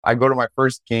I go to my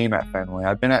first game at Fenway.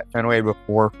 I've been at Fenway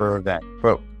before for an event,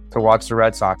 but to watch the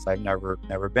Red Sox, I've never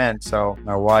been. So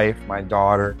my wife, my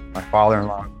daughter, my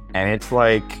father-in-law, and it's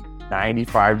like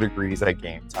 95 degrees at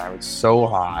game time. It's so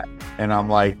hot. And I'm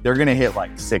like, they're going to hit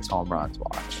like 6 home runs,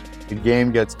 watch. The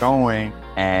game gets going,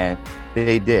 and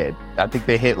they did. I think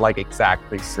they hit like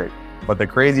exactly 6. But the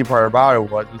crazy part about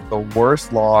it was the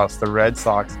worst loss the Red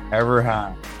Sox ever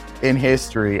had in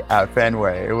history at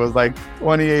Fenway. It was like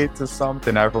 28 to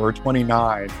something or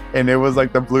 29. And it was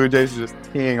like the Blue Jays just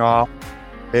teeing off.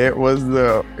 It was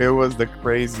the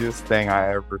craziest thing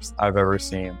I've ever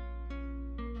seen.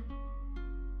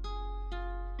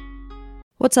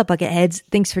 What's up, Bucketheads?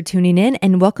 Thanks for tuning in,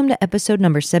 and welcome to episode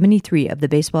number 73 of the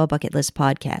Baseball Bucket List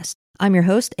podcast. I'm your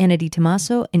host, Anna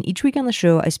DiTomaso, and each week on the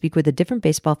show, I speak with a different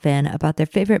baseball fan about their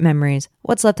favorite memories,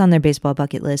 what's left on their baseball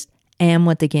bucket list, and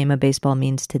what the game of baseball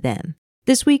means to them.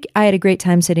 This week, I had a great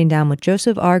time sitting down with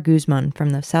Joseph R. Guzman from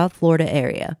the South Florida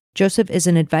area. Joseph is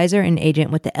an advisor and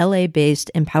agent with the LA-based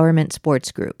Empowerment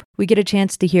Sports Group. We get a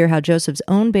chance to hear how Joseph's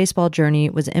own baseball journey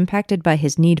was impacted by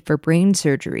his need for brain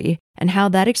surgery, and how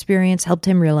that experience helped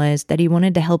him realize that he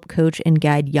wanted to help coach and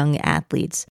guide young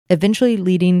athletes, eventually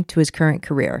leading to his current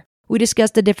career. We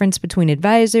discuss the difference between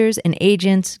advisors and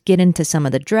agents, get into some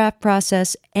of the draft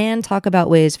process, and talk about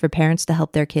ways for parents to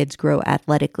help their kids grow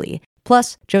athletically.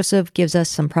 Plus, Joseph gives us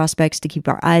some prospects to keep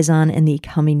our eyes on in the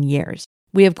coming years.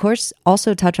 We, of course,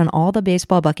 also touch on all the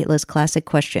baseball bucket list classic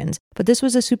questions, but this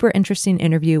was a super interesting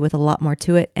interview with a lot more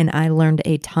to it, and I learned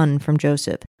a ton from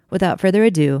Joseph. Without further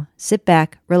ado, sit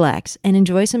back, relax, and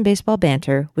enjoy some baseball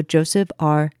banter with Joseph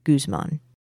R. Guzman.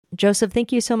 Joseph,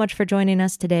 thank you so much for joining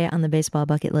us today on the Baseball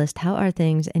Bucket List. How are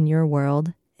things in your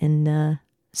world in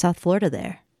South Florida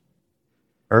there?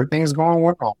 Everything's going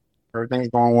well.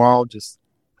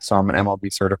 So I'm an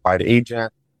MLB certified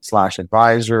agent /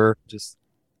 advisor, just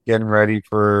getting ready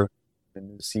for the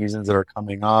new seasons that are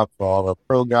coming up for all the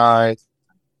pro guys,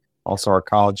 also our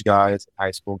college guys,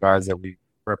 high school guys that we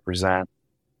represent.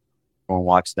 We'll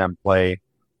watch them play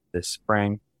this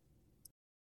spring.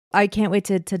 I can't wait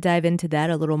to dive into that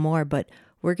a little more, but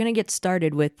we're going to get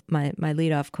started with my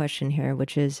leadoff question here,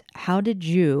 which is, how did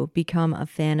you become a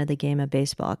fan of the game of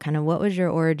baseball? Kind of what was your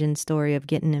origin story of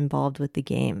getting involved with the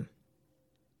game?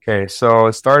 Okay, so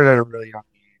it started at a really young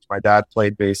age. My dad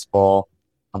played baseball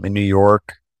in New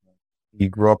York. He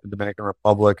grew up in the Dominican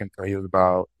Republic until he was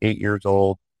about 8 years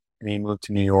old, and he moved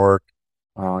to New York.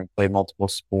 He played multiple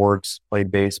sports,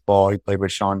 played baseball. He played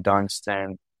with Sean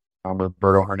Dunston,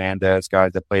 Roberto Hernandez,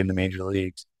 guys that played in the major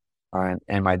leagues.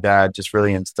 And my dad just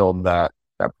really instilled that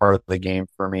part of the game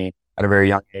for me at a very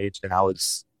young age. And I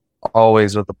was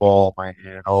always with the ball in my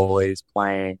hand, always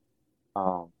playing.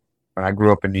 When I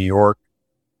grew up in New York,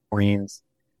 Queens,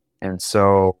 and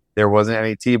so there wasn't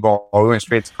any T-ball. We went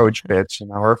straight to coach pitch.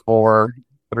 We're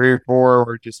 3 or 4.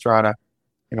 We're just trying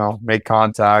to, make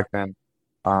contact. And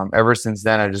ever since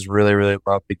then, I just really, really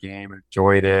loved the game,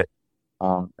 enjoyed it.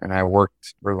 And I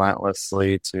worked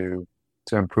relentlessly to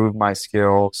improve my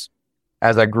skills.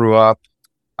 As I grew up,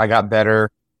 I got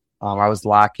better. I was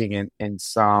lacking in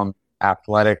some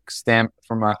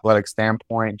from an athletic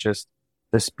standpoint, just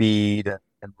the speed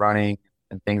and running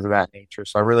and things of that nature.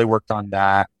 So I really worked on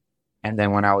that. And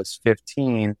then when I was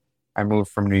 15, I moved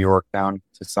from New York down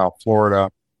to South Florida.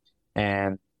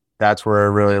 And that's where I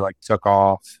really took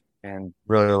off and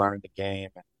really learned the game.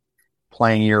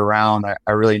 Playing year round,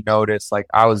 I really noticed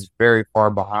I was very far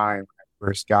behind when I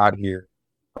first got here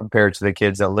compared to the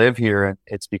kids that live here. And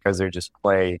it's because they just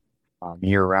play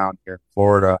year round here in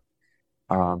Florida.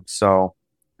 So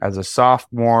as a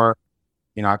sophomore,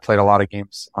 I played a lot of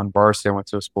games on varsity. I went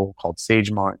to a school called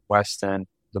Sagemont in Weston,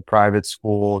 the private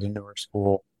school, the newer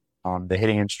school. The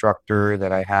hitting instructor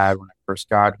that I had when I first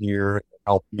got here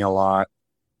helped me a lot.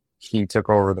 He took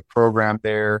over the program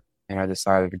there, and I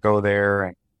decided to go there.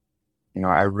 And,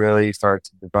 I really started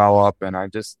to develop, and I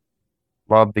just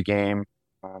loved the game.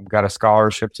 Got a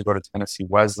scholarship to go to Tennessee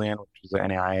Wesleyan, which was an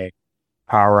NAIA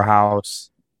powerhouse.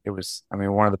 It was,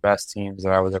 one of the best teams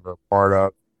that I was ever a part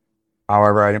of.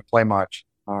 However, I didn't play much.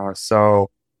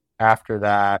 So after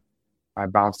that, I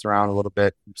bounced around a little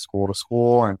bit from school to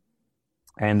school, and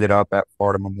I ended up at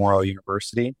Florida Memorial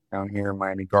University down here in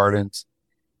Miami Gardens,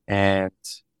 and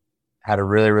had a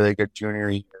really, really good junior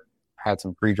year. Had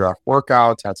some pre-draft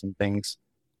workouts, had some things,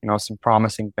 some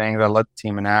promising things. I led the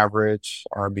team in average,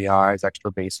 RBIs,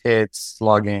 extra base hits,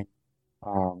 slugging,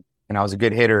 and I was a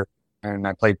good hitter, and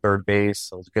I played third base.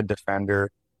 So I was a good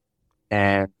defender,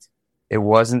 and it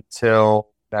wasn't till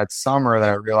that summer that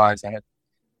I realized I had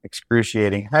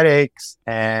excruciating headaches,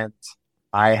 and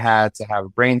I had to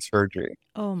have brain surgery.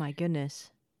 Oh my goodness.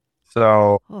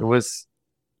 So it was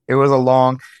it was a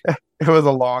long, it was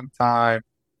a long time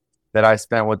that I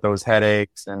spent with those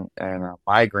headaches and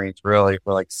migraines really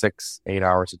for like 6, 8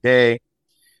 hours a day.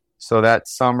 So that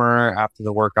summer, after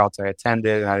the workouts I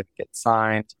attended and I didn't get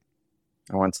signed,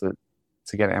 I went to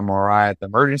get an MRI at the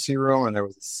emergency room, and there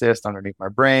was a cyst underneath my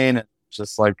brain, and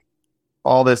just like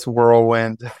all this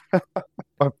whirlwind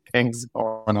of things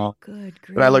going on Good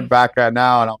that I look grief. back at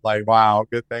now, and I'm like, wow,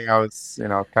 good thing I was,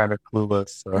 kind of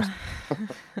clueless. So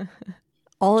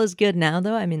All is good now,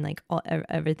 though. I mean, like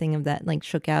everything of that like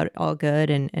shook out all good,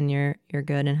 and you're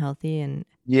good and healthy and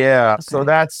yeah, so okay.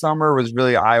 that summer was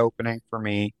really eye-opening for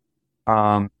me.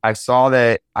 I saw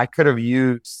that I could have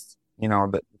used,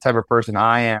 the type of person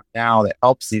I am now that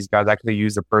helps these guys. I could have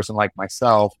used a person like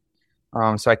myself.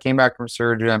 So I came back from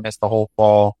surgery. I missed the whole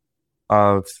fall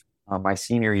of my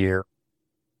senior year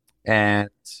and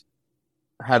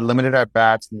had limited at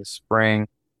bats in the spring,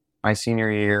 my senior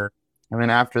year. And then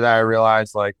after that, I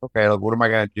realized like, okay, like, what am I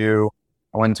going to do?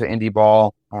 I went to indie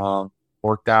ball,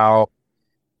 worked out,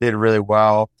 did really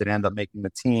well, did end up making the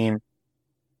team.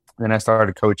 Then I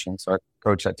started coaching. So I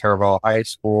coached at Terravelle High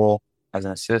School as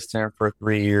an assistant for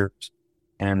 3 years.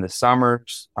 And in the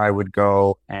summers, I would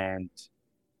go and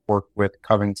work with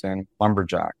Covington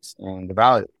Lumberjacks in the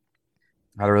Valley.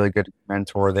 I had a really good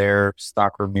mentor there,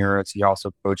 Stock Ramirez. He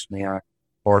also coached me at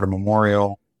Florida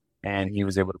Memorial, and he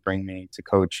was able to bring me to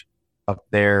coach up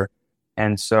there.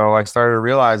 And so I started to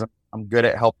realize I'm good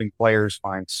at helping players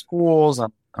find schools.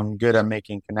 I'm good at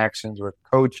making connections with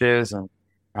coaches, and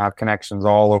I have connections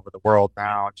all over the world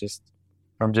now, just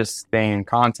from just staying in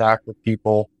contact with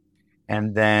people.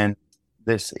 And then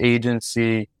this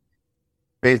agency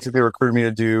basically recruited me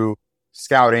to do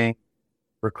scouting,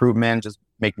 recruitment, just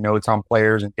make notes on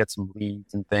players and get some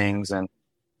leads and things. And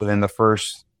within the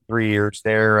first 3 years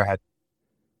there, I had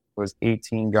was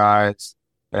 18 guys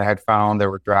that I had found that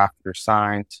were drafted or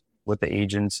signed with the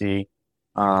agency.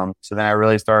 So then I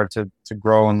really started to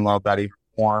grow and love that even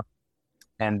more.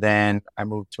 And then I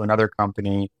moved to another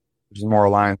company, which is more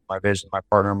aligned with my vision. My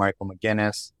partner, Michael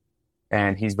McGinnis,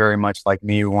 and he's very much like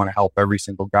me. We want to help every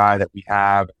single guy that we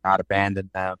have and not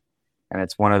abandon them. And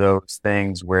it's one of those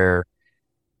things where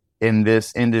in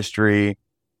this industry,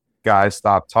 guys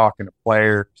stop talking to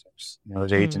players.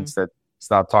 There's Hmm. agents that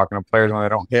stop talking to players when they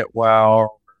don't hit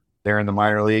well. They're in the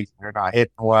minor leagues, they're not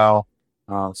hitting well.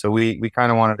 So we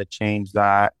kind of wanted to change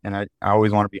that. And I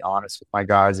always want to be honest with my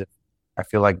guys. If I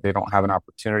feel like they don't have an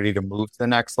opportunity to move to the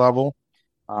next level,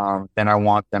 then I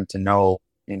want them to know,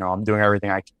 I'm doing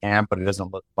everything I can, but it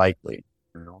doesn't look likely.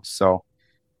 So,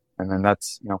 and then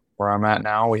that's, where I'm at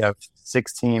now. We have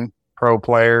 16 pro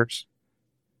players.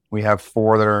 We have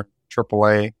four that are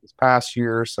AAA this past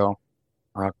year. So,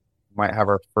 might have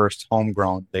our first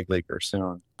homegrown big leaguer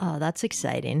soon. Oh, that's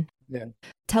exciting. Yeah.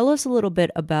 Tell us a little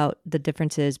bit about the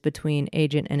differences between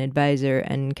agent and advisor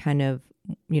and kind of,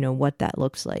 what that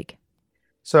looks like.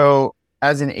 So,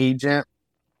 as an agent,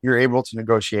 you're able to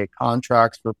negotiate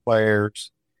contracts for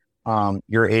players.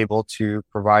 You're able to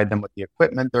provide them with the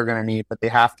equipment they're going to need, but they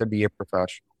have to be a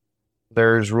professional.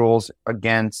 There's rules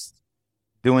against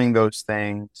doing those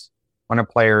things when a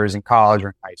player is in college or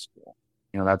in high school.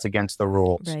 That's against the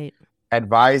rules. Right.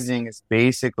 Advising is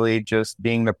basically just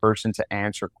being the person to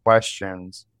answer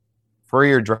questions for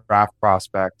your draft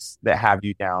prospects that have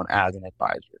you down as an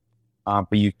advisor.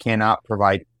 But you cannot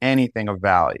provide anything of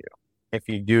value. If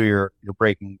you do, you're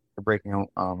breaking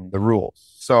the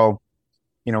rules. So,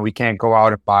 we can't go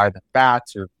out and buy the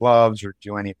bats or gloves or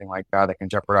do anything like that can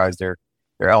jeopardize their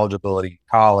eligibility in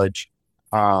college.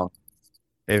 Um,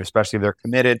 Especially if they're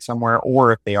committed somewhere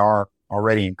or if they are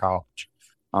already in college.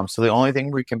 So the only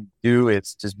thing we can do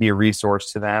is just be a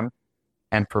resource to them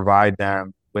and provide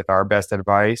them with our best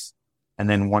advice. And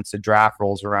then once the draft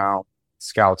rolls around,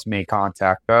 scouts may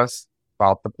contact us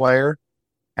about the player.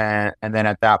 And then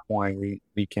at that point,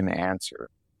 we can answer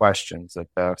questions that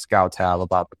the scouts have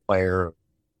about the player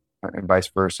and vice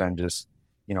versa, and just,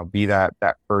 be that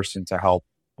person to help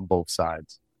on both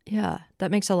sides. Yeah,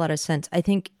 that makes a lot of sense. I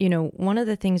think, one of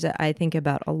the things that I think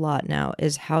about a lot now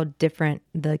is how different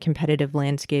the competitive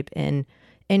landscape in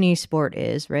any sport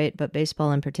is, right? But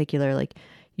baseball in particular, like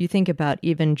you think about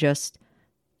even just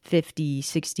 50,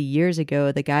 60 years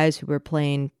ago, the guys who were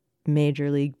playing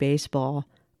Major League Baseball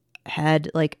had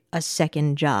like a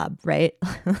second job, right?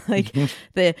 Like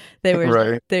they they were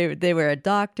Right. they were a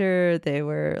doctor, they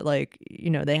were like,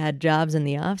 they had jobs in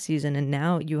the off season, and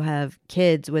now you have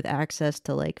kids with access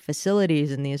to like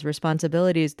facilities and these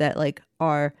responsibilities that like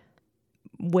are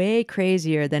way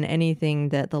crazier than anything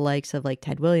that the likes of like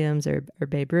Ted Williams or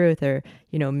Babe Ruth or,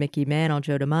 Mickey Mantle,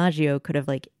 Joe DiMaggio could have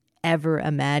like ever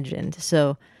imagined.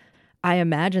 So I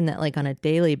imagine that like on a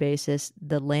daily basis,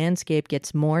 the landscape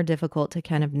gets more difficult to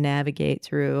kind of navigate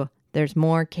through. There's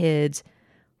more kids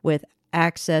with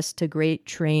access to great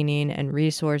training and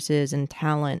resources and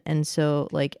talent. And so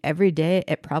like every day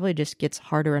it probably just gets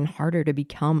harder and harder to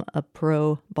become a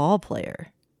pro ball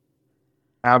player.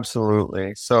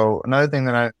 Absolutely. So another thing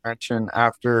that I mentioned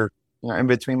after, in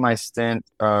between my stint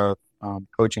of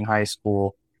coaching high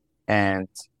school and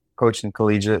coaching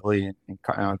collegiately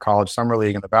in college summer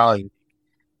league in the Valley,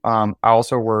 I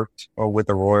also worked with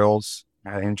the Royals,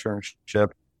 had an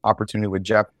internship opportunity with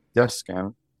Jeff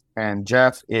Diskin, and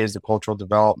Jeff is the cultural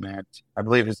development. I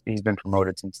believe he's been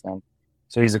promoted since then.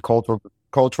 So he's a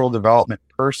cultural development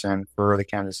person for the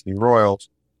Kansas City Royals.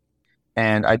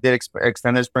 And I did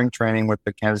extended spring training with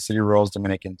the Kansas City Royals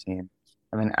Dominican team.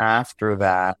 And then after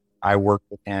that, I worked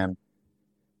with him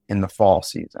in the fall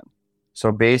season.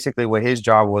 So basically, what his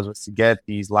job was to get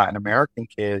these Latin American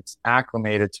kids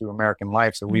acclimated to American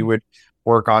life. So we Mm. would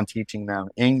work on teaching them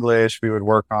English. We would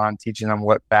work on teaching them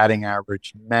what batting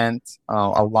average meant.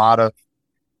 A lot of,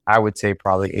 I would say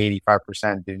probably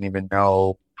 85% didn't even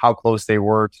know how close they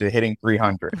were to hitting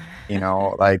 300.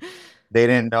 Like they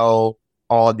didn't know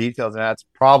all the details. And that's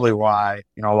probably why,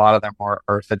 a lot of them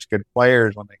are such good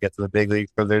players when they get to the big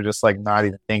leagues because they're just like not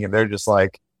even thinking. They're just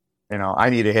like, I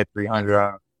need to hit 300.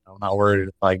 I'm not worried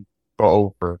if I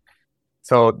go over.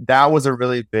 So that was a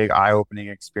really big eye-opening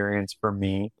experience for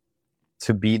me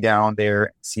to be down there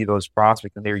and see those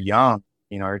prospects. And they're young.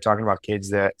 You're talking about kids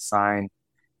that sign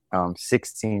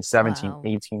 16, 17, Wow.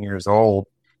 18 years old.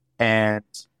 And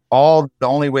all the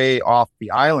only way off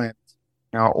the island,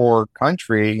 or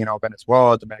country,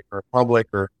 Venezuela, Dominican Republic,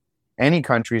 or any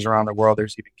countries around the world,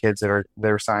 there's even kids that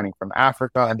they're signing from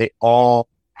Africa, and they all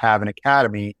have an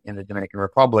academy in the Dominican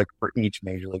Republic for each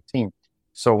major league team.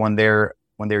 So when they're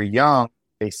young,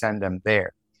 they send them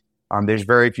there. There's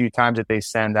very few times that they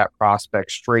send that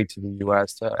prospect straight to the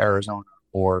U.S., to Arizona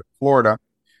or Florida.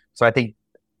 So I think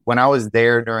when I was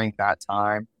there during that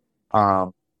time,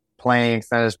 playing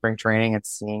extended spring training and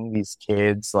seeing these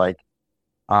kids like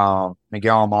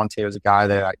Miguel Almonte was a guy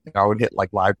that I would hit like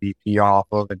live BP off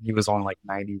of, and he was on like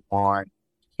 91.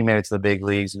 He made it to the big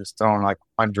leagues. He was still on like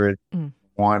 101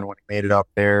 when he made it up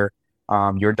there.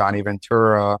 Your Donnie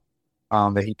Ventura,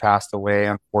 that he passed away,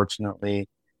 unfortunately.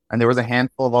 And there was a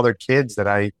handful of other kids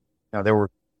that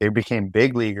they became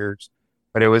big leaguers,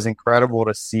 but it was incredible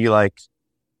to see like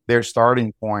their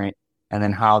starting point and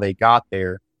then how they got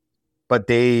there. But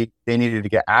they needed to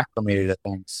get acclimated to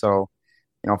things. So,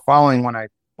 following when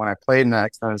I played in that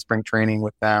extended spring training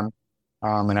with them,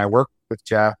 and I worked with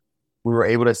Jeff, we were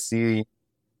able to see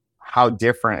how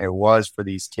different it was for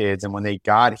these kids. And when they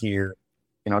got here,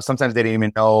 sometimes they didn't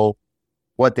even know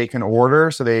what they can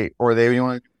order. So they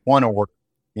only want to order,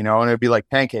 and it'd be like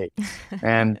pancakes.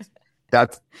 And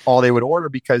that's all they would order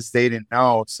because they didn't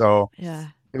know. So Yeah.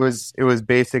 it was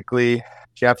basically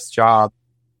Jeff's job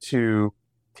to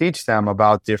teach them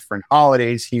about different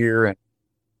holidays here.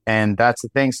 And that's the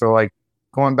thing. So like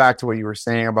going back to what you were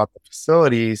saying about the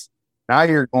facilities, now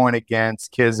you're going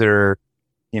against kids that are,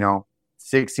 you know,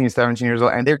 16, 17 years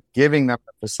old, and they're giving them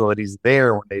the facilities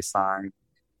there when they sign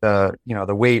the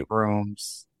weight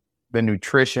rooms, the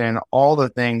nutrition, all the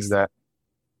things that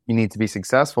you need to be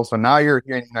successful. So now you're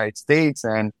here in the United States,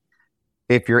 and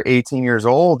if you're 18 years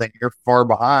old and you're far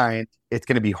behind, it's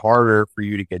going to be harder for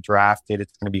you to get drafted.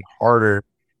 It's going to be harder.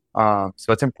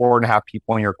 So it's important to have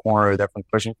people in your corner definitely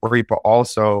pushing for you, but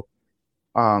also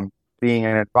being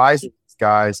an advisor to these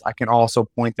guys, I can also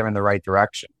point them in the right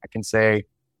direction. I can say,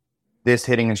 this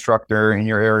hitting instructor in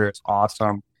your area is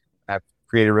awesome. I've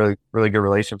created really, really good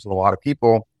relationships with a lot of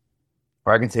people.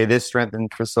 Or I can say this strength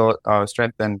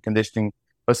and conditioning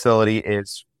facility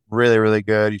is really, really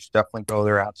good. You should definitely go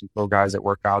there. I have some pro guys that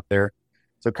work out there.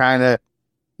 So kind of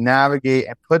navigate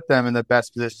and put them in the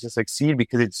best position to succeed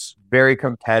because it's very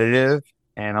competitive.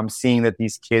 And I'm seeing that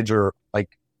these kids are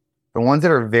like the ones that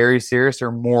are very serious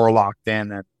are more locked in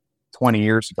than 20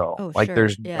 years ago. Oh, Like sure.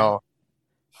 there's Yeah. no,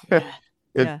 Yeah.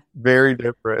 it's Yeah. very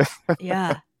different.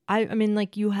 Yeah. I mean,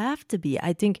 like, you have to be.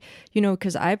 I think,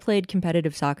 because I played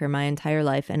competitive soccer my entire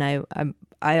life, and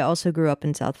I also grew up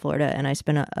in South Florida, and I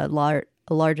spent a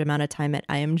large amount of time at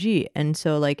IMG. And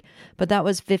so, like, but that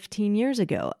was 15 years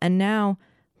ago. And now,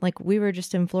 like, we were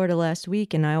just in Florida last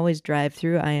week, and I always drive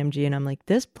through IMG, and I'm like,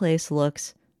 this place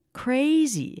looks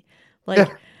crazy. Like,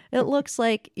 it looks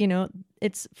like,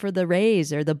 it's for the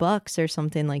Rays or the Bucks or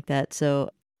something like that. So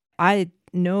I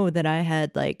know that I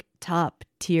had like top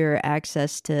tier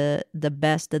access to the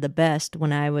best of the best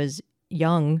when I was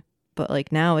young but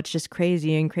like now it's just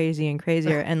crazy and crazy and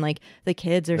crazier. And like the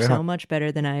kids are Yeah. so much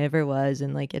better than I ever was.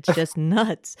 And like, it's just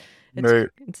nuts. It's, Right.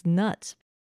 it's nuts.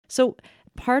 So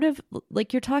part of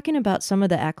like, you're talking about some of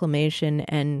the acclimation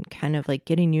and kind of like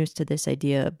getting used to this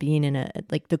idea of being in a,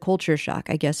 like the culture shock,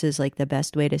 I guess is like the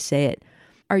best way to say it.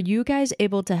 Are you guys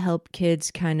able to help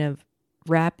kids kind of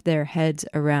wrap their heads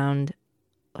around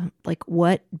like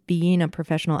what being a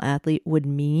professional athlete would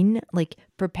mean, like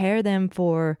prepare them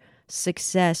for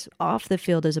success off the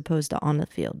field as opposed to on the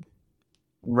field?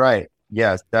 Right.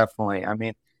 Yes, definitely. I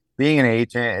mean, being an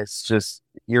agent, it's just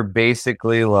you're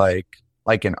basically like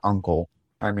an uncle.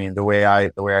 I mean, the way I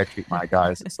treat my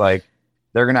guys, it's like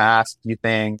they're gonna ask you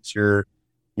things. You're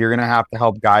gonna have to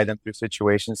help guide them through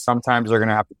situations. Sometimes they're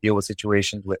gonna have to deal with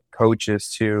situations with coaches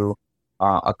too.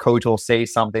 A coach will say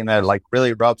something that like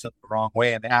really rubs them the wrong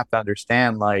way, and they have to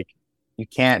understand like you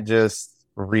can't just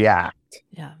react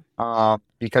Yeah.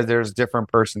 because there's different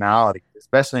personalities,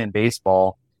 especially in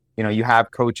baseball. You have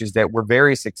coaches that were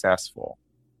very successful,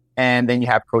 and then you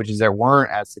have coaches that weren't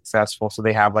as successful, so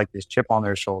they have like this chip on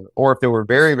their shoulder. Or if they were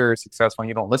very, very successful and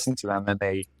you don't listen to them, then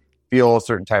they feel a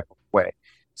certain type of way.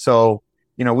 So,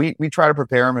 we try to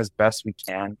prepare them as best we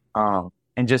can,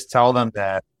 and just tell them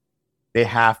that they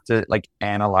have to like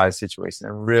analyze situations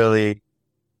and really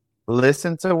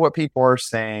listen to what people are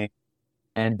saying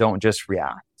and don't just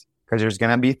react because there's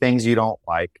going to be things you don't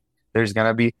like. There's going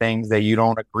to be things that you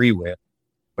don't agree with,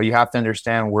 but you have to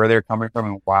understand where they're coming from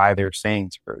and why they're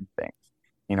saying certain things.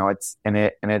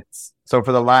 It's so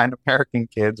for the Latin American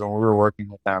kids when we were working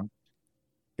with them,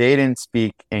 they didn't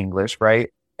speak English, right?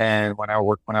 And when I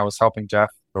was helping Jeff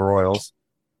the Royals,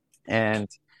 and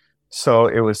so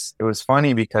it was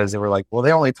funny because they were like, well,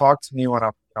 they only talk to me when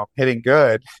I'm hitting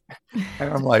good,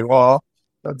 and I'm like, well,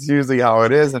 that's usually how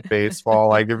it is in baseball.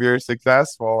 Like if you're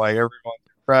successful, like everyone's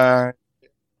your friend,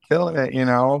 killing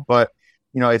it. But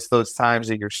it's those times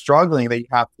that you're struggling that you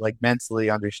have to like mentally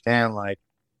understand, like,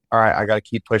 all right, I got to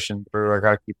keep pushing through. I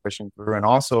got to keep pushing through. And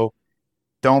also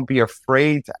don't be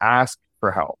afraid to ask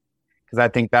for help. Because I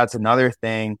think that's another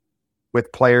thing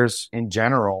with players in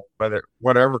general,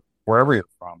 wherever you're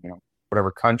from,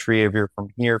 whatever country, if you're from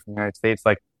here, from the United States,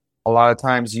 like a lot of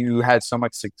times you had so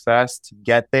much success to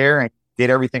get there and did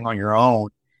everything on your own.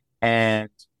 And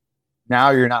now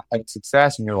you're not having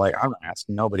success and you're like, I'm not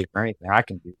asking nobody for anything. I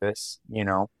can do this.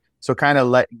 So kind of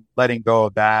letting go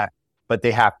of that, but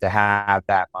they have to have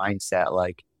that mindset.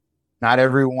 Like not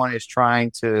everyone is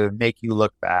trying to make you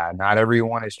look bad. Not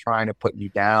everyone is trying to put you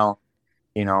down.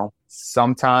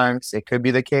 Sometimes it could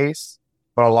be the case,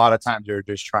 but a lot of times they're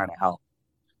just trying to help.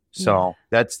 Yeah. So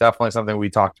that's definitely something we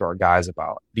talk to our guys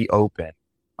about. Be open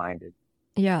minded.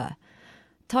 Yeah.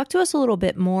 Talk to us a little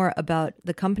bit more about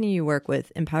the company you work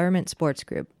with, Empowerment Sports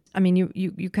Group. I mean,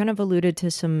 you kind of alluded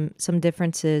to some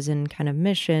differences in kind of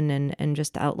mission and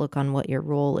just outlook on what your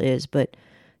role is, but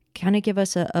kind of give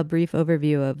us a brief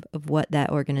overview of what that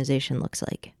organization looks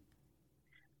like.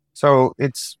 So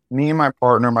it's me and my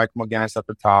partner, Michael McGinnis, at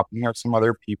the top. We have some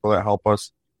other people that help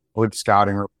us with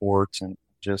scouting reports and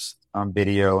just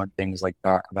video and things like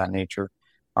that of that nature.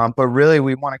 But really,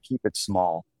 we want to keep it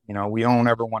small. We don't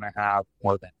ever want to have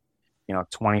more than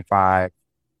 25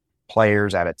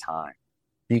 players at a time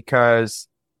because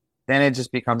then it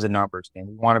just becomes a numbers game.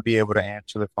 We want to be able to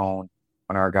answer the phone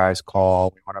when our guys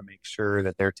call. We want to make sure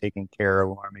that they're taken care of.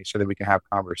 We want to make sure that we can have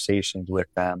conversations with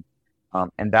them.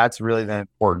 And that's really the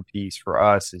important piece for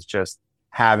us is just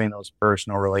having those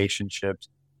personal relationships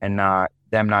and not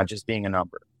just being a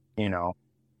number,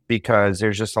 because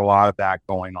there's just a lot of that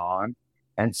going on.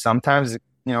 And sometimes,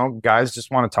 guys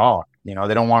just want to talk. They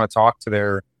don't want to talk to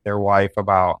their wife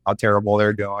about how terrible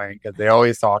they're doing because they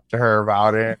always talk to her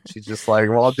about it. She's just like,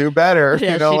 well, I'll do better,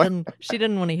 Yeah, she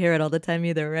didn't want to hear it all the time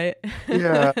either, right?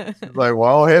 Yeah. She's like,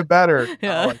 well, hit better.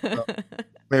 Yeah. So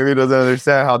maybe he doesn't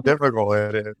understand how difficult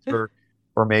it is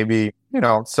or maybe,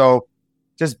 so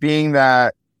just being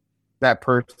that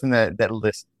person that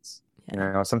listens.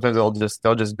 Yeah. Sometimes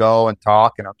they'll just go and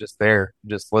talk and I'm just there,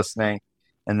 just listening.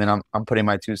 And then I'm putting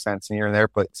my 2 cents in here and there.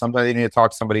 But sometimes you need to talk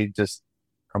to somebody just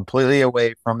completely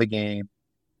away from the game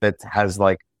that has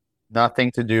like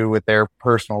nothing to do with their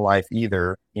personal life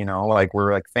either. Like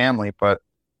we're like family, but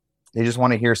they just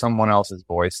want to hear someone else's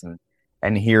voice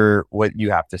and hear what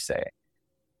you have to say.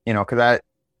 Because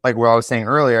like what I was saying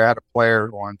earlier, I had a player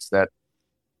once that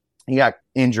he got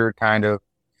injured kind of.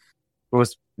 It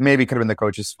was maybe could have been the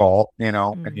coach's fault,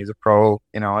 and he's a pro,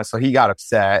 so he got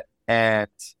upset and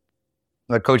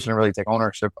the coach didn't really take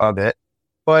ownership of it.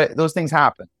 But those things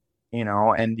happen,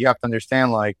 and you have to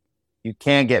understand like you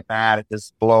can't get mad at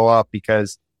this blow up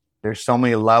because there's so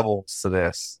many levels to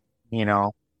this.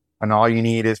 And all you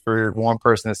need is for one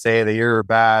person to say that you're a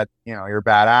bad, you're a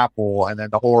bad apple, and then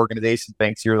the whole organization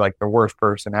thinks you're like the worst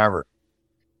person ever.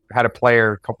 I had a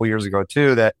player a couple years ago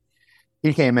too that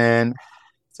he came in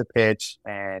to pitch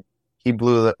and he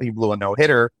blew a no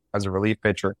hitter as a relief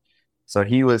pitcher. So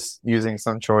he was using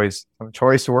some choice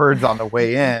words on the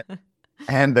way in,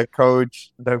 and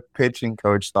the pitching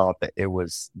coach thought that it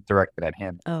was directed at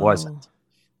him. It wasn't.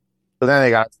 Oh, So then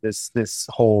they got this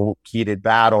whole heated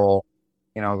battle,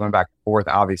 going back and forth.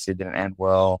 Obviously, it didn't end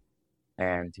well,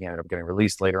 and he ended up getting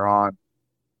released later on.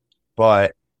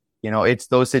 But it's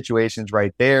those situations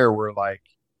right there where like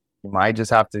you might just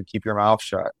have to keep your mouth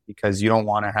shut because you don't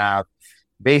want to have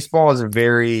baseball is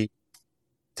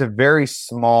it's a very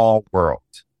small world.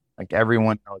 Like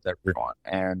everyone knows everyone,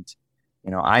 and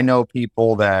I know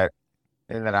people that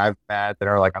I've met that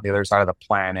are like on the other side of the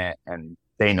planet, and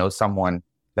they know someone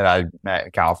that I met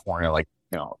in California, like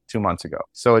 2 months ago.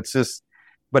 So it's just,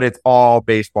 but it's all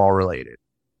baseball related.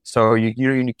 So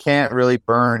you can't really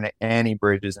burn any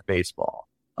bridges in baseball.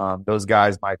 Those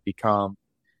guys might become,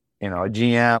 a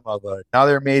GM of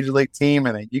another major league team,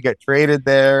 and then you get traded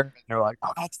there, and they're like,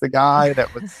 oh, that's the guy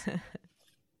that was.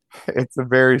 It's a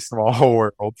very small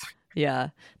world. yeah.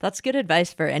 That's good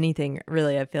advice for anything,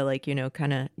 really. I feel like,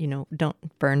 kind of,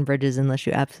 don't burn bridges unless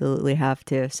you absolutely have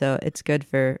to. So it's good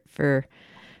for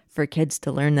kids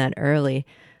to learn that early.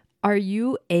 Are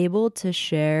you able to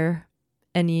share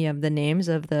any of the names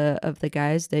of the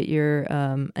guys that you're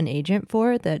an agent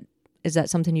for? Is that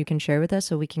something you can share with us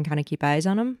so we can kind of keep eyes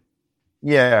on them?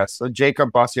 Yeah. So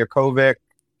Jacob Bosiakovic,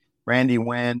 Randy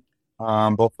Wynn,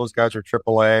 both those guys are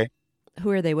AAA. Who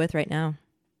are they with right now?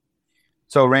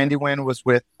 So Randy Wynn was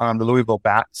with the Louisville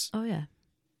Bats. Oh yeah.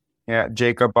 Yeah,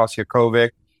 Jacob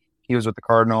Bosiakovic, he was with the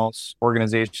Cardinals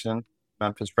organization,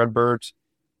 Memphis Redbirds.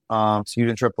 So he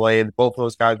was in AAA. Both of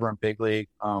those guys were in big league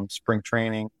spring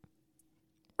training.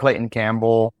 Clayton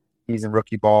Campbell, he's in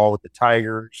rookie ball with the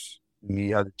Tigers.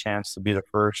 He had the chance to be the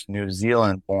first New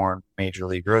Zealand-born major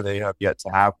leaguer. They have yet to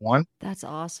have one. That's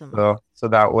awesome. So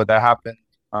that happened.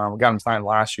 We got him signed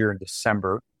last year in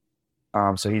December.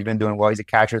 So he's been doing well. He's a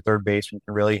catcher, third baseman,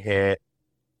 can really hit.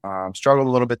 Struggled a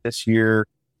little bit this year.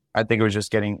 I think he's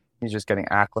just getting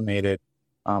acclimated.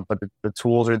 But the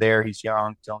tools are there. He's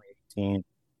young. He's only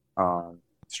 18.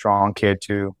 Strong kid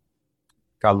too.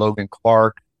 Got Logan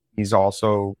Clark. He's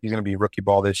going to be rookie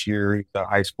ball this year. He's a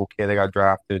high school kid that got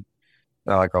drafted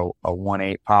like a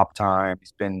 1.8 pop time.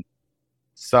 He's been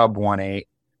sub 1.8.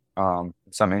 In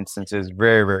some instances,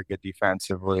 very, very good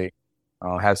defensively.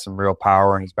 Has some real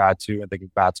power in his bat too. I think his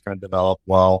bat's going to develop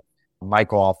well.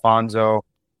 Michael Alfonso,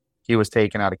 he was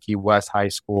taken out of Key West High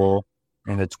School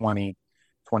in the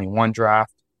 2021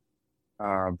 draft.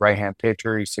 Right-hand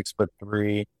pitcher. He's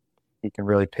 6'3". He can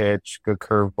really pitch. Good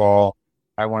curveball.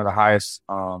 Had one of the highest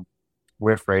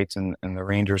whiff rates in the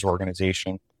Rangers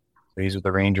organization. So he's with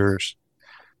the Rangers.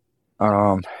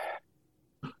 And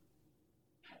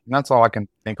that's all I can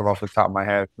think of off the top of my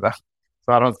head.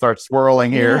 So I don't start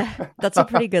swirling here. Yeah, that's a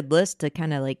pretty good list to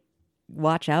kind of like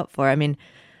watch out for. I mean,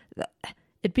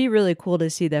 it'd be really cool to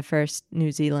see the first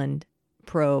New Zealand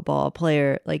pro ball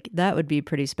player. Like that would be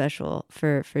pretty special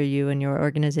for you and your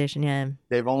organization. Yeah.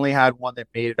 They've only had one that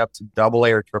made it up to AA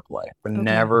or AAA, but Okay.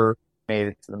 never made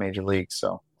it to the major leagues.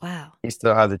 So Wow. he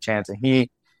still has a chance. And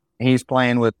he's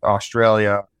playing with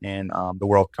Australia in the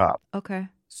World Cup. Okay.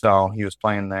 So he was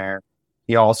playing there.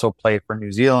 He also played for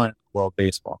New Zealand World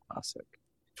Baseball Classic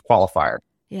qualifier.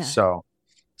 Yeah. So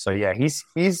yeah, he's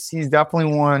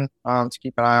definitely one to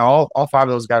keep an eye on. All five of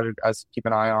those guys are guys to keep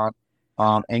an eye on.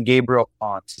 And Gabriel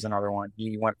Ponce is another one.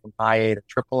 He went from high A to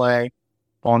AAA.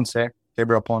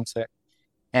 Gabriel Ponce,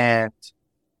 and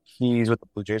he's with the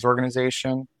Blue Jays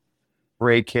organization.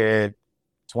 Great kid,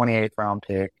 28th round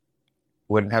pick.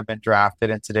 Wouldn't have been drafted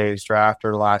in today's draft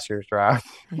or last year's draft,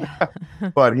 Yeah.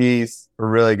 but he's a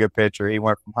really good pitcher. He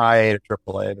went from high A to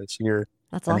AAA this year.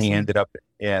 That's And awesome. he ended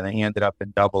up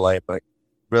in AA, but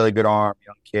really good arm,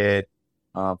 young kid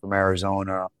from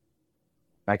Arizona,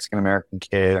 Mexican American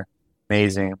kid,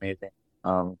 amazing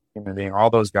human being. All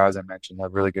those guys I mentioned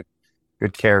have really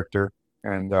good character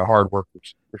and hard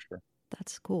workers for sure.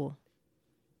 That's cool.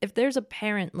 If there's a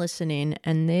parent listening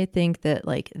and they think that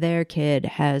like their kid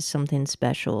has something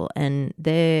special and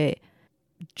they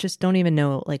just don't even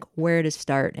know like where to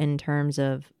start in terms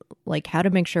of like how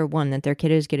to make sure one that their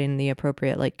kid is getting the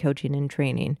appropriate like coaching and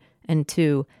training, and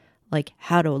two, like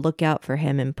how to look out for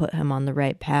him and put him on the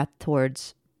right path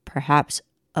towards perhaps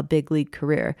a big league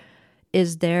career,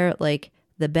 is there like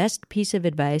the best piece of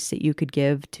advice that you could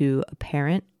give to a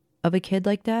parent of a kid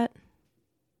like that?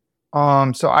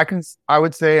 So I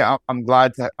would say I'm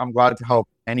glad to help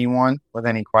anyone with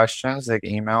any questions. They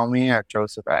can email me at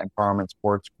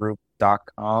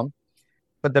joseph@empowermentsportsgroup.com.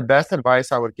 But the best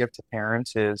advice I would give to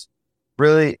parents is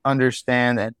really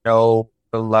understand and know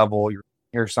the level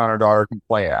your son or daughter can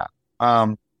play at.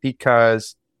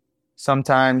 Because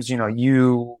sometimes,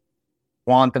 you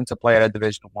want them to play at a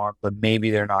Division 1, but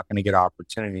maybe they're not going to get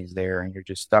opportunities there, and you're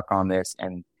just stuck on this,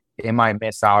 and they might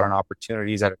miss out on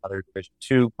opportunities at another Division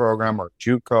 2 program or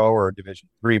JUCO or a Division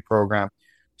 3 program.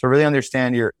 So really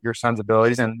understand your son's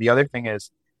abilities. And the other thing is,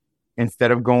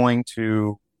 instead of going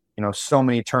to, so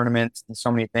many tournaments and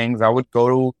so many things, I would go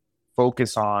to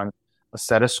focus on a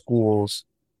set of schools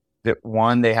that,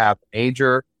 one, they have a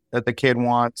major that the kid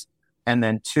wants, and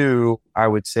then two, I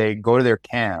would say go to their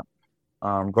camp,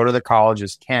 go to the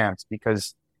college's camps,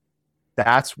 because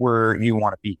that's where you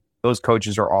want to be. Those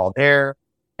coaches are all there.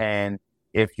 And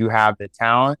if you have the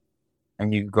talent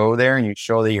and you go there and you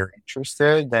show that you're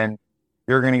interested, then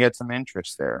you're going to get some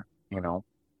interest there.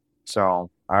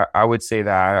 So I would say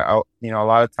that, a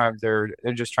lot of times they're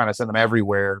just trying to send them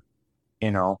everywhere,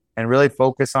 and really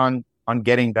focus on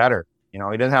getting better. He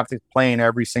doesn't have to play in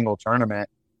every single tournament.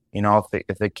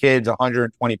 If the kid's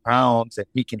 120 pounds and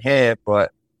he can hit,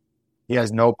 but he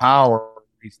has no power,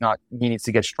 he needs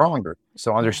to get stronger.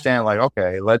 So Yeah. understand, like,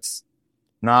 okay, let's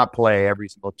not play every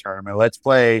single tournament. Let's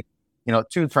play,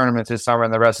 2 tournaments this summer,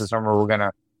 and the rest of the summer we're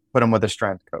gonna put him with a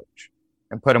strength coach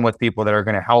and put him with people that are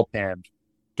gonna help him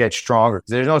get stronger.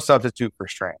 Because there's no substitute for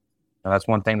strength. And that's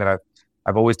one thing that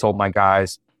I've always told my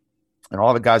guys, and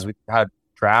all the guys we had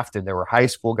drafted. There were high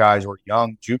school guys or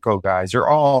young JUCO guys. They're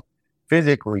all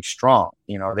physically strong.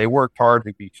 They worked hard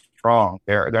to be strong.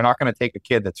 They're not going to take a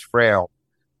kid that's frail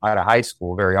out of high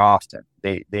school very often.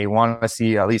 They want to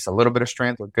see at least a little bit of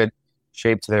strength or good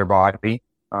shape to their body.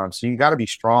 So you got to be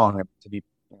strong to be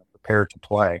prepared to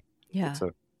play. Yeah. It's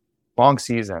a long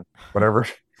season, whatever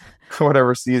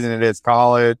whatever season it is,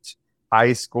 college,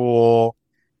 high school,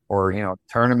 or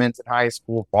tournaments in high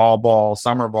school, fall ball,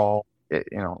 summer ball,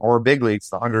 or big leagues,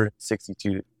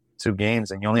 162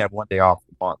 games, and you only have one day off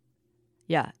a month.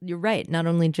 Yeah, you're right. Not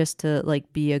only just to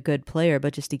like be a good player,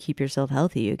 but just to keep yourself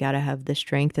healthy. You got to have the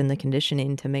strength and the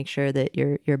conditioning to make sure that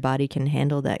your body can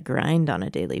handle that grind on a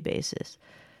daily basis.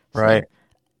 So, Right.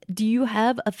 do you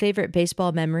have a favorite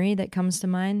baseball memory that comes to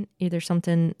mind? Either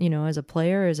something, as a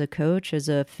player, as a coach, as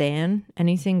a fan,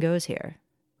 anything goes here.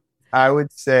 I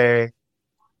would say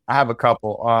I have a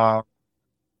couple.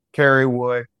 Kerry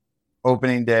Wood,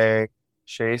 opening day,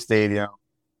 Shea Stadium.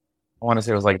 I want to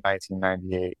say it was like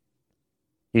 1998.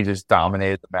 He just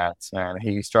dominated the bats, man.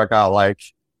 He struck out like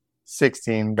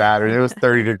 16 batters. It was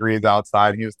 30 degrees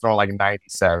outside. He was throwing like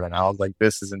 97. I was like,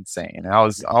 this is insane. And I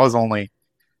think I was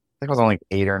only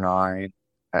 8 or 9.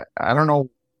 I don't know.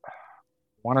 I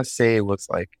want to say it was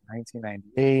like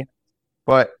 1998,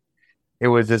 but it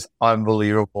was just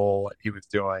unbelievable what he was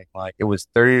doing. Like, it was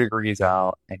 30 degrees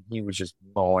out and he was just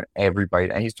mowing everybody.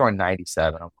 And he's throwing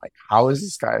 97. I'm like, how is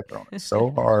this guy throwing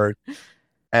so hard?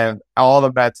 And all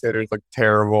the Mets hitters look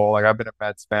terrible. Like, I've been a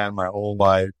Mets fan my whole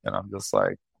life, and I'm just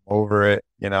like over it.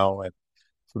 And so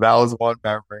that was one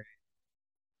memory.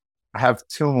 I have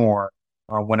two more.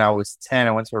 When I was 10,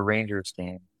 I went to a Rangers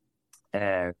game,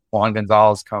 and Juan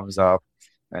Gonzalez comes up,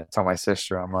 and I tell my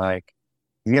sister, I'm like,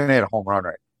 he's gonna hit a home run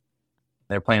right.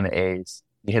 They're playing the A's.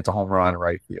 He hits a home run in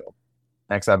right field.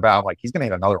 Next at bat, I'm like, he's gonna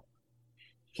hit another one.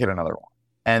 Hit another one.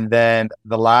 And then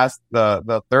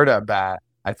the third at bat,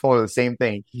 I told her the same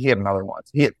thing. He hit another one.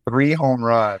 So he hit 3 home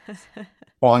runs.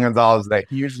 Juan Gonzalez, that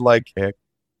huge leg kick.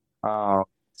 So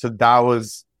that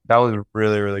was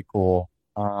really, really cool.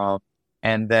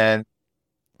 And then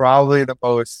probably the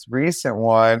most recent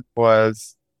one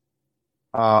was,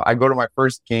 I go to my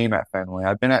first game at Fenway.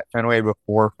 I've been at Fenway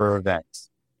before for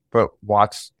events, but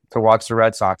watch the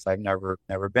Red Sox, I've never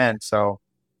been. So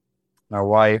my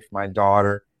wife, my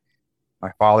daughter,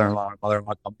 my father-in-law, and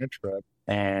mother-in-law come on a trip,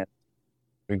 and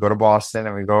we go to Boston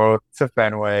and we go to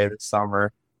Fenway this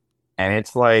summer, and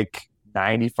it's like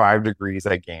 95 degrees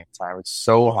at game time. It's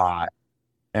so hot.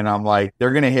 And I'm like,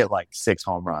 they're gonna hit like 6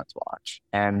 home runs, watch.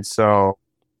 And so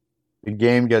the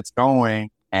game gets going,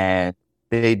 and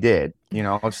they did.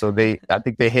 So I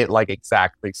think they hit like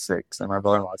exactly 6. And my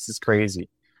brother-in-law, this is crazy.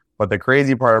 But the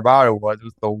crazy part about it was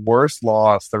the worst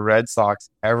loss the Red Sox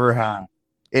ever had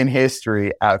in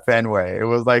history at Fenway. It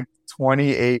was like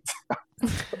 28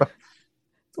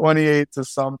 28 to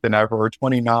something or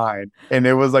 29. And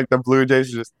it was like the Blue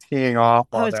Jays just teeing off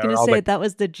I on was them. going And to I was say like, that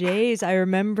was the Jays. I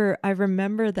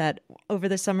remember that over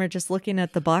the summer, just looking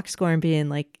at the box score and being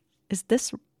like, is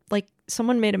this like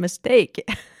someone made a mistake.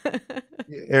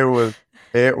 It was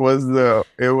it was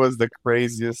the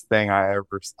craziest thing I've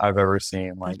ever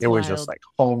seen. Like That's it was just wild. like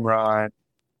home run.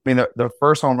 I mean, the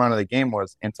first home run of the game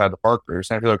was inside the park.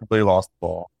 Center fielder completely lost the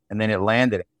ball, and then it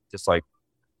landed, just like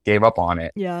gave up on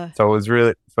it. Yeah. So it was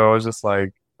really, so I was just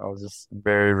like, I was just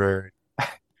very, very,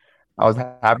 I was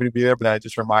happy to be there, but then it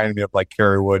just reminded me of like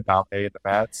Kerry Wood dominating the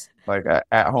Mets, like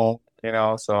at home, you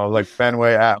know. So like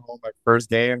Fenway at home, like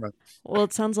first game. Well,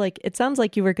 it sounds like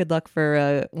you were good luck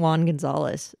for Juan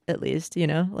Gonzalez at least.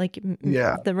 Like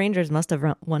Yeah, the Rangers must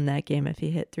have won that game if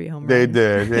he hit 3 home they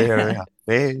runs.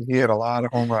 did. He had a lot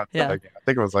of home runs Yeah, that game. I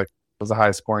think it was like it was a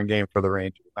high scoring game for the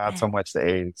Rangers, not so man. much the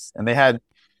A's. And they had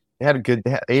a good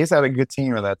A's had a good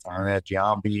team at that time. They had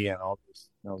Giambi and all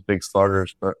those big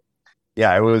sluggers. But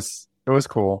yeah, it was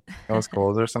cool. It was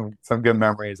cool. There's some good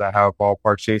memories I have.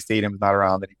 Ballpark Shea Stadium's not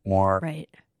around anymore. Right.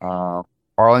 Um,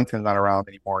 Arlington's not around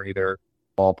anymore either.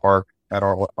 Ballpark at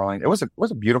Arlington. It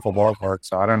was a beautiful ballpark.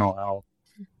 So I don't know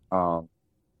how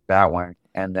that went.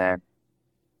 And then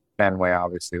Fenway,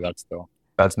 obviously,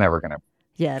 that's never gonna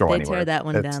Yeah, if go they tear anywhere. that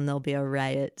one It's down, there'll be a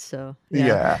riot. So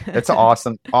yeah. Yeah, it's an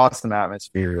awesome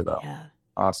atmosphere though. Yeah.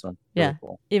 Awesome, really Yeah.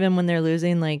 cool. Even when they're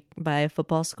losing, like by a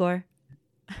football score.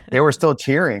 They were still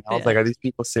cheering. I was Yeah. like, are these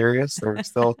people serious? They're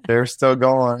still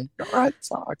going. Go Red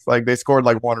Sox. Like they scored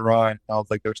like one run. I was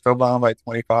like, they're still down by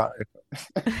 25.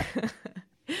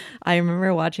 I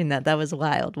remember watching that. That was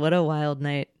wild. What a wild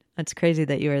night. That's crazy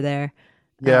that you were there.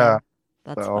 Yeah.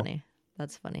 That's So funny.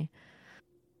 That's funny.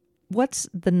 What's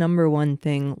the number one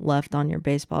thing left on your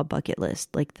baseball bucket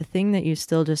list? Like the thing that you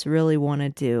still just really want to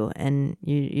do, and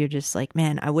you're just like,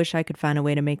 man, I wish I could find a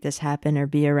way to make this happen or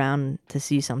be around to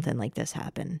see something like this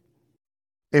happen.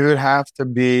 it would have to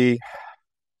be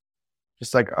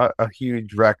just like a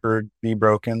huge record be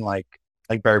broken, like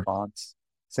Barry Bonds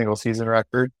single season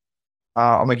record.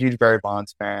 I'm a huge Barry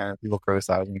Bonds fan. People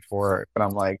criticize me for it, but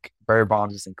I'm like Barry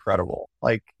Bonds is incredible.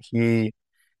 Like he's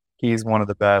one of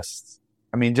the best.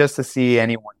 I mean, just to see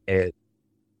anyone hit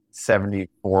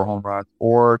 74 home runs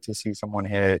or to see someone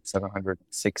hit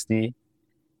 760,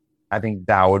 I think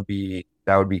that would be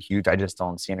huge. I just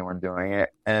don't see anyone doing it.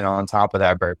 And on top of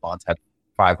that, Barry Bonds had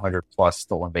 500 plus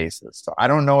stolen bases. So I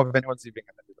don't know if anyone's even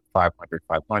going to do the 500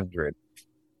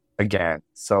 again.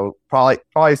 So probably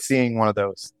seeing one of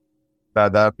those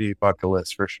that'd be bucket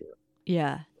list for sure.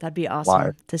 Yeah, that'd be Live.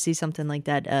 awesome to see something like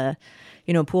that.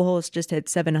 Pujols just hit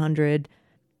 700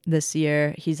 this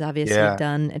year. He's obviously Yeah.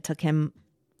 done. It took him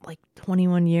like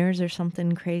 21 years or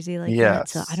something crazy like that.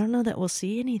 So I Yes. don't know that we'll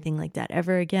see anything like that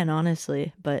ever again,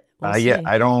 honestly, but we'll Yeah. see.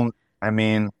 I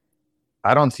mean,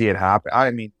 I don't see it happen.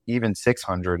 I mean, even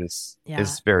 600 Yeah.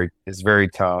 is very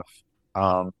tough.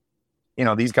 Um,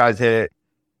 these guys they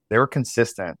were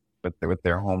consistent with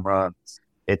their home runs.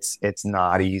 It's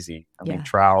not easy. I mean, Yeah.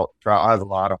 Trout has a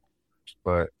lot of homers,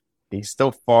 but he's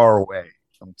still far away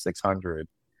from 600.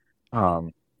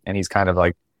 And he's kind of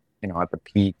like, at the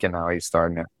peak, and now he's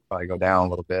starting to probably go down a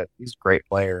little bit. He's a great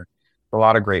player. A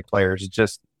lot of great players. It's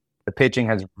just the pitching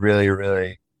has really,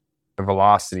 really, the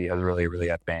velocity has really, really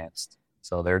advanced.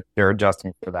 So they're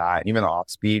adjusting for that. Even the off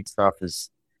speed stuff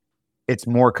it's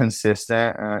more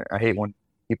consistent. I hate when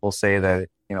people say that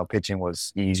pitching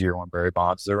was easier when Barry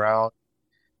Bonds is around.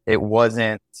 It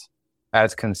wasn't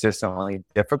as consistently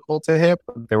difficult to hit,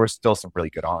 but there were still some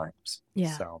really good arms.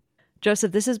 Yeah. So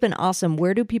Joseph, this has been awesome.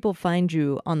 Where do people find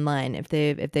you online if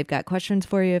they've got questions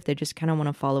for you, if they just kind of want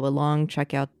to follow along,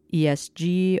 check out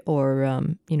ESG, or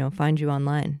find you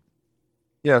online?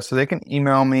 yeah, so they can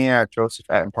email me at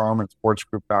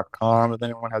joseph@empowermentsportsgroup.com. If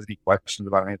anyone has any questions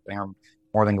about anything, I'm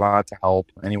more than glad to help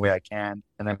any way I can.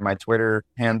 And then my Twitter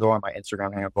handle and my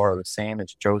Instagram handle are the same.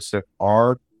 It's Joseph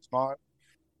R. Guzman.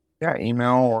 Yeah,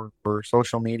 email or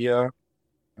social media,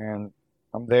 and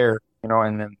I'm there.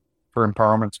 And then for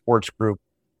Empowerment Sports Group,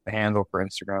 the handle for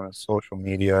Instagram and social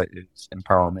media is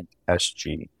Empowerment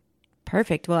SG.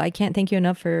 Perfect. Well, I can't thank you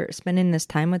enough for spending this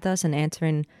time with us and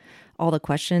answering all the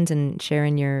questions and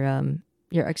sharing your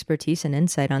expertise and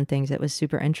insight on things. It was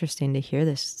super interesting to hear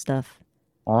this stuff.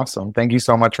 Awesome. Thank you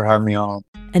so much for having me on.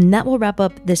 And that will wrap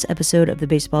up this episode of the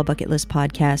Baseball Bucket List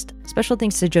podcast. Special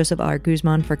thanks to Joseph R.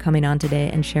 Guzman for coming on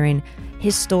today and sharing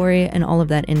his story and all of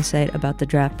that insight about the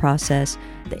draft process,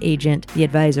 the agent, the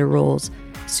advisor roles.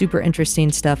 Super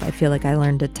interesting stuff. I feel like I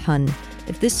learned a ton.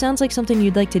 If this sounds like something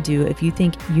you'd like to do, if you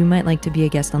think you might like to be a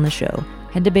guest on the show,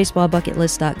 head to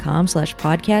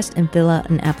baseballbucketlist.com/podcast and fill out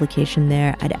an application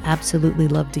there. I'd absolutely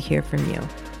love to hear from you.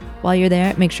 While you're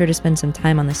there, make sure to spend some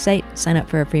time on the site, sign up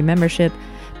for a free membership,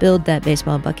 build that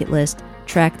baseball bucket list,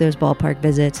 track those ballpark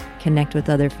visits, connect with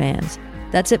other fans.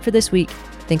 That's it for this week.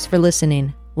 Thanks for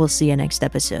listening. We'll see you next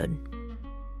episode.